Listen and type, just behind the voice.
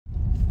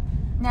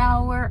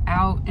now we're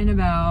out and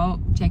about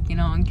checking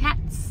on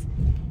cats.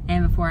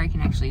 And before I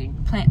can actually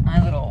plant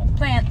my little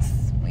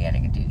plants, we had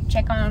to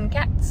check on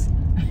cats.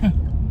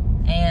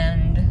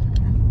 And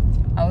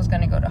I was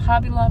gonna go to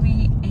Hobby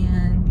Lobby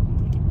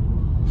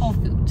and Whole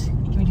Foods.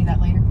 Can we do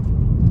that later?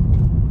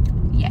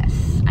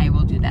 Yes, I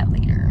will do that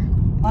later.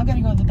 I'm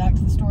gonna go back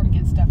to the store to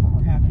get stuff what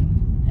we're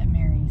having at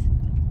Mary's.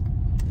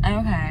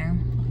 Okay,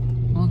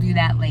 we'll do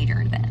that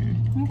later then.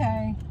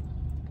 Okay.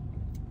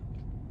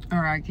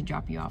 Or I could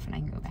drop you off and I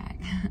can go back.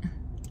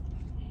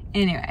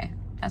 Anyway,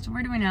 that's what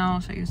we're doing now. I'll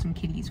show you some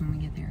kitties when we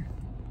get there.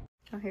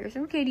 So here's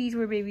some kitties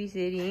we're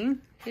babysitting.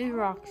 Here's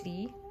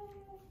Roxy.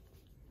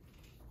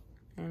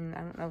 And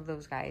I don't know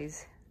those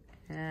guys.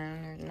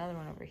 And there's another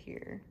one over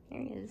here.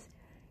 There he is.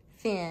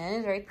 Finn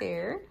is right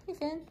there. Hey,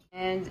 Finn.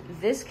 And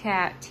this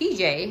cat,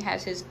 TJ,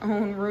 has his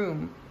own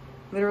room.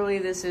 Literally,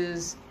 this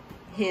is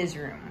his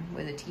room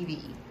with a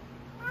TV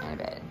and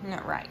a bed.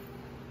 Not right.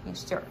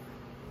 He's a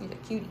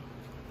cutie.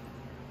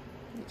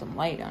 Get some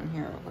light on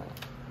here.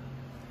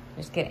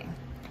 Just kidding.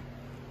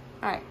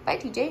 Alright, bye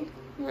TJ.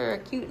 You're a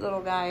cute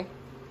little guy.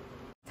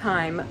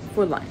 Time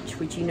for lunch,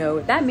 which you know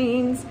what that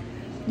means.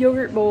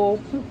 Yogurt bowl.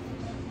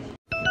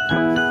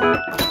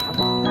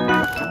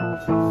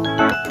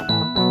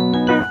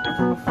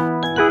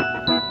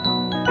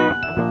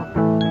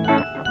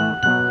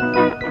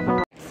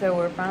 So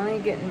we're finally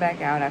getting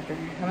back out after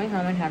coming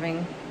home and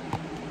having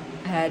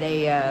had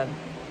a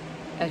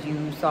as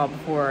you saw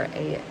before,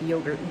 a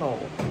yogurt bowl.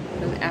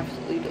 It was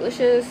absolutely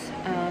delicious.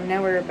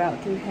 Now we're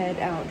about to head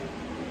out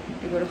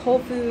to go to Whole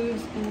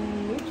Foods.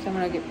 And oops, I'm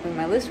gonna bring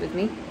my list with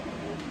me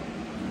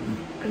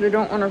because I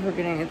don't want to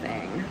forget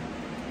anything.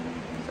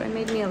 So I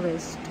made me a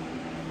list.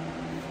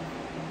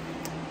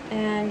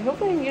 And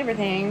hopefully I can get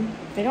everything.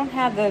 They don't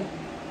have the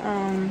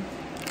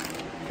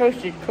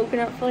toasted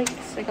coconut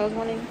flakes like I was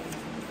wanting.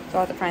 So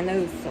I'll have to find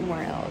those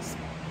somewhere else.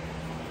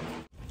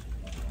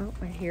 Oh,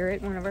 we're here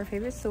at one of our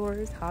favorite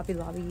stores, Hobby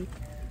Lobby,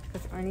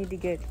 because I need to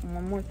get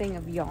one more thing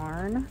of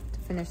yarn to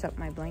finish up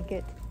my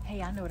blanket.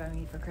 Hey, I know what I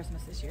need for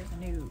Christmas this year. It's a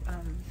new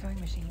sewing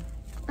machine.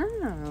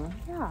 Oh,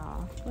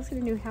 yeah. Let's get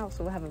a new house.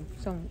 So we'll have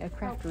a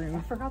craft room.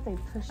 I forgot they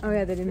pushed. Oh,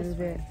 yeah, they didn't move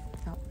it.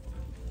 Oh.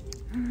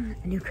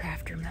 A new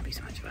craft room. That'd be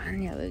so much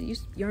fun. Yeah, the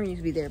yarn used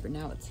to be there, but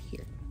now it's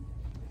here.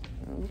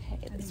 Okay,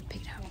 let's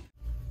pick it up.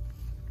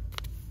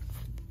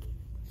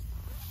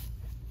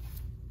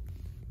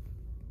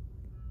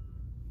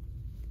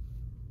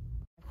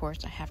 Of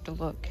course, I have to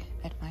look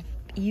at my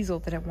easel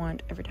that I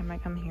want every time I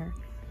come here.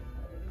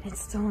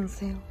 It's still on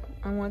sale.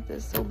 I want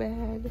this so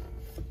bad.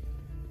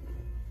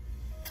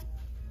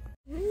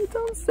 It's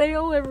on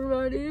sale,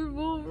 everybody.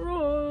 Bob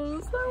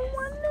Ross. I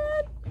want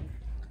it.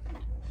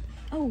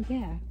 Oh,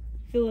 yeah.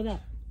 Fill it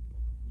up.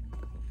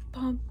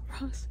 Bob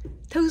Ross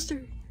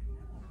toaster.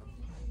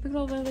 Look at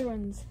all the other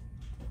ones.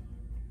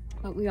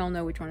 But we all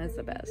know which one is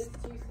the best.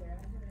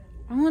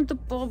 I want the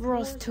Bob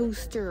Ross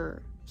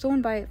toaster.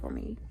 Someone buy it for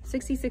me.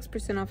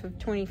 66% off of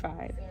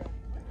 25.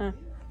 Huh.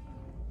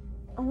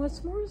 Oh, a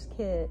s'mores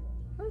kit.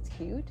 Oh, that's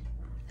cute.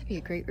 That'd be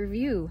a great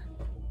review.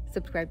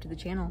 Subscribe to the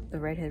channel, The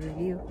Redhead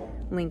Review.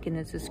 Link in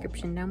the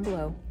description down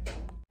below.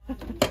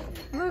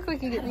 Look, we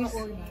can get these.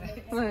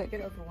 Look.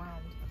 Get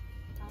overwhelmed.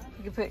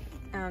 You can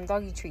put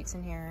doggy treats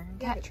in here.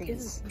 Cat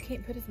treats. You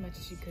can't put as much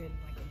as you could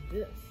like in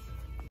this.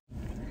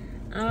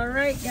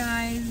 Alright,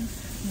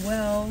 guys.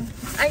 Well,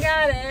 I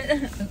got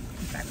it.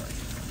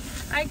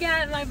 I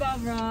got my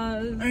Bob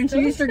Ross. And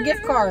you used your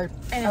gift card.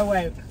 Oh,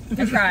 wait.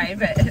 I tried,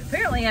 but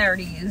apparently I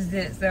already used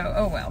it, so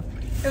oh well.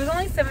 It was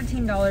only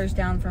 $17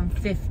 down from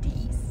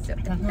 $50, so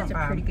that's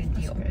a pretty good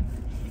deal. Good.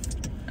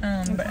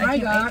 But I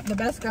got the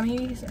best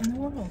gummies in the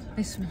world.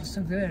 They smell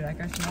so good. I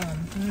got smell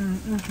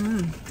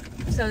them.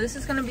 So this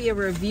is going to be a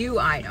review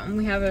item.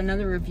 We have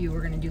another review we're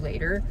going to do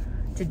later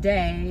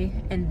today,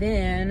 and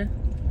then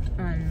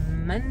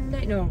on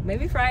Monday, no,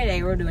 maybe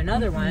Friday, we'll do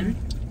another one.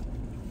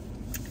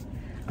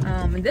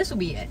 And this will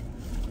be it.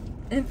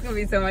 It's going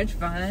to be so much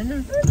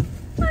fun.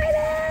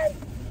 Excited!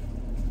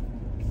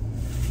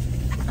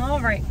 All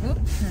right.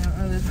 Oops. I don't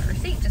know this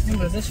receipt. Just in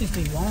case. This used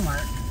to be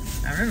Walmart.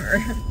 I remember.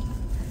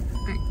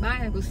 All right.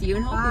 Bye. We'll see you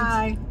in Whole Foods.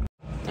 Bye.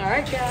 All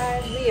right,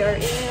 guys. We are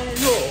in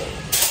Whole.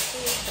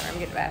 Sorry, I'm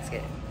getting a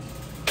basket.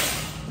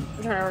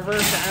 I'm trying to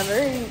reverse that. A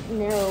very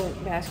narrow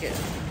basket.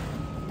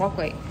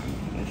 Walkway.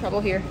 In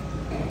trouble here.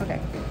 Okay.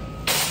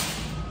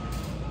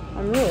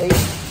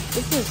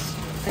 This is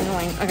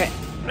annoying. Okay.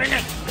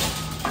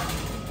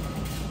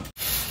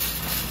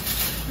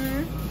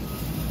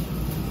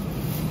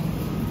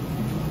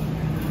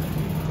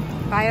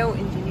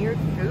 Bioengineered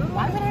food?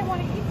 Why would I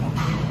want to eat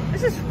that?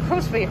 This is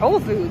supposed to be Whole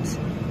Foods.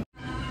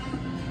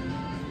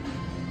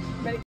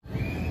 We're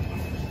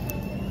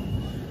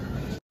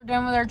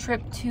done with our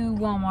trip to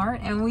Walmart,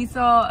 and we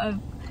saw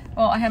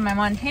well, I had my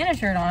Montana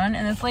shirt on,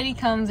 and this lady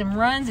comes and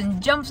runs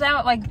and jumps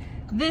out like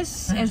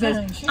this and says,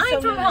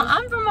 I'm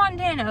from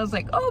Montana. I was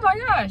like, oh my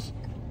gosh.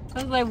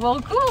 I was like, well,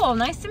 cool,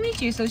 nice to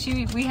meet you. So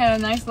we had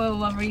a nice little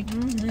lovely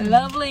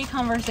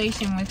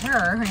conversation with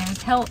her. Her name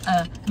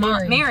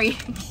is Mary.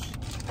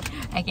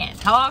 I can't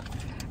talk.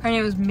 Her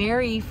name was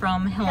Mary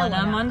from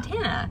Helena,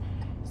 Montana.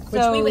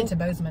 Which we went to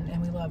Bozeman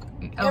and we loved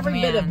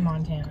every bit of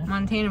Montana.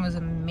 Montana was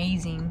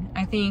amazing.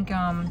 I think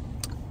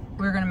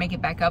we're gonna make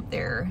it back up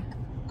there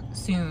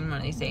soon one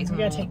of these days. We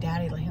gotta take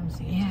Daddy, let him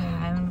see it.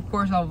 Yeah, and of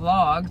course I'll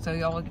vlog, so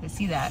y'all will get to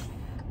see that.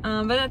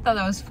 But I thought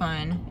that was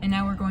fun. And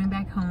now we're going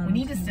back home. We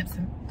need to sip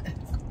some.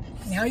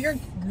 Now you're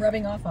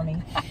rubbing off on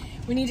me.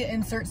 We need to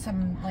insert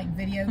some like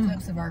video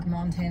clips of our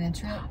Montana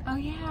trip. Oh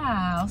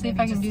yeah, I'll see if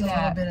I can do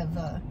that. A little bit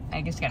of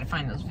I just gotta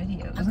find those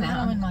videos. I've got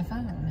them on my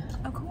phone.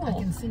 Oh cool. I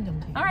can send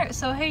them to you. All right,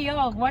 so hey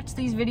y'all, watch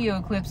these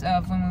video clips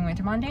of when we went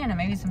to Montana.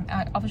 Maybe some.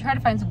 I'll try to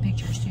find some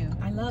pictures too.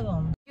 I love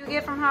them. You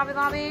get from Hobby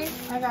Lobby?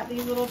 I got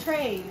these little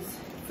trays,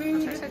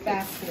 food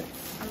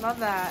baskets. I love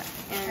that.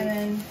 And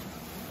then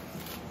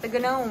the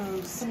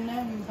gnomes. Some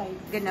gnome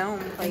plates. Gnome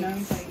plates.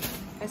 Gnome plates.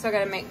 I still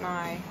gotta make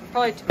my,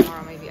 probably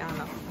tomorrow maybe, I don't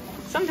know.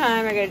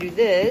 Sometime I gotta do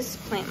this,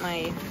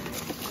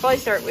 probably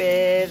start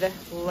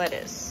with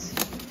lettuce.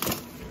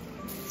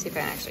 See if I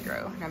can actually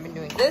grow. I've been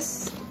doing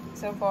this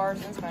so far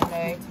since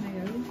Monday.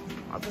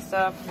 All the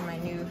stuff in my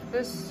new,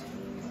 this.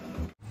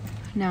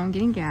 Now I'm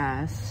getting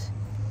gas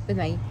with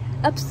my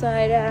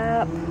Upside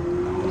app.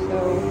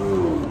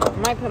 So I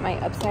might put my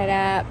Upside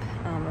app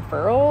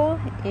referral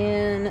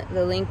in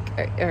the link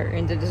or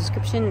in the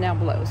description down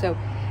below. So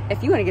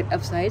if you want to get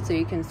Upside so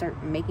you can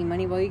start making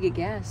money while you get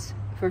gas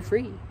for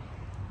free,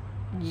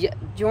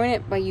 join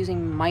it by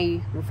using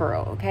my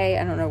referral, okay?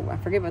 I don't know, I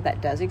forget what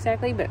that does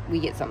exactly, but we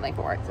get something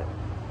for it. So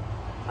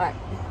all right,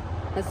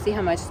 let's see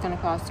how much it's gonna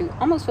cost to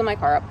almost fill my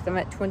car up, because I'm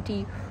at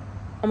 20,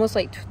 almost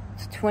like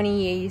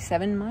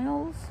 27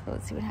 miles. So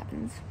let's see what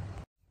happens.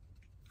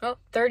 Well,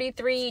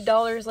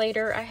 $33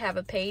 later, I have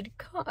a paid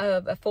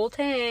a full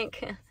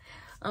tank.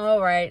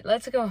 All right,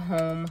 let's go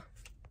home.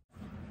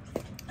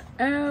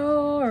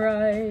 All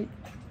right.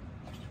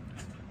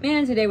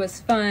 Man, today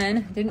was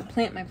fun. Didn't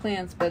plant my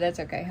plants, but that's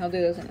okay. I'll do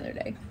those another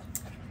day.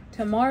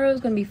 Tomorrow's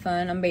gonna be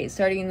fun. I'm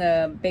starting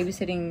the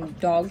babysitting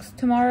dogs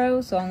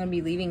tomorrow, so I'm gonna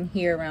be leaving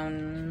here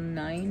around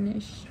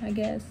 9-ish, I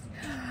guess.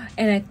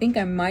 And I think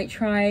I might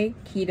try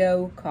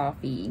keto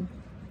coffee,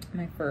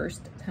 my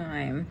first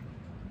time.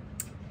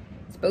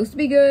 Supposed to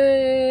be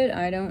good.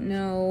 I don't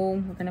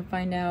know. We're gonna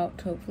find out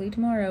hopefully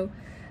tomorrow.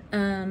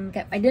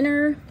 Got my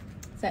dinner,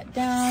 sat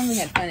down. We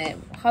had fun at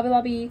Hobby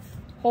Lobby,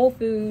 Whole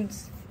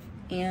Foods,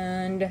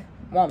 and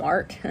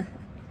Walmart.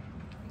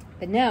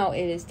 But now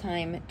it is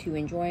time to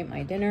enjoy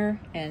my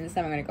dinner, and this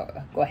time I'm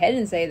gonna go ahead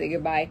and say the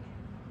goodbye.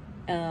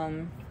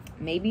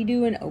 Maybe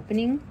do an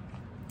opening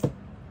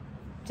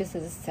just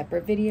as a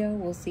separate video.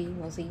 We'll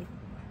see.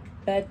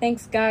 But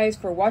thanks guys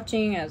for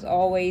watching. As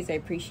always, I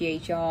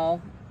appreciate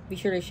y'all. Be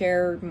sure to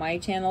share my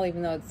channel,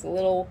 even though it's a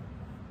little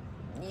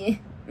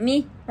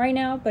me right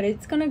now, but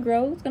it's gonna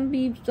grow. It's gonna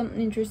be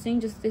something interesting.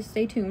 Just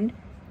stay tuned.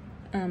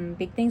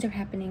 Big things are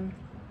happening.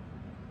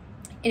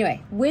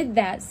 Anyway, with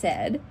that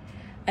said,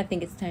 I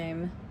think it's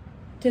time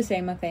to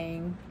say my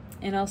thing,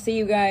 and I'll see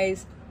you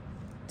guys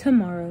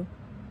tomorrow.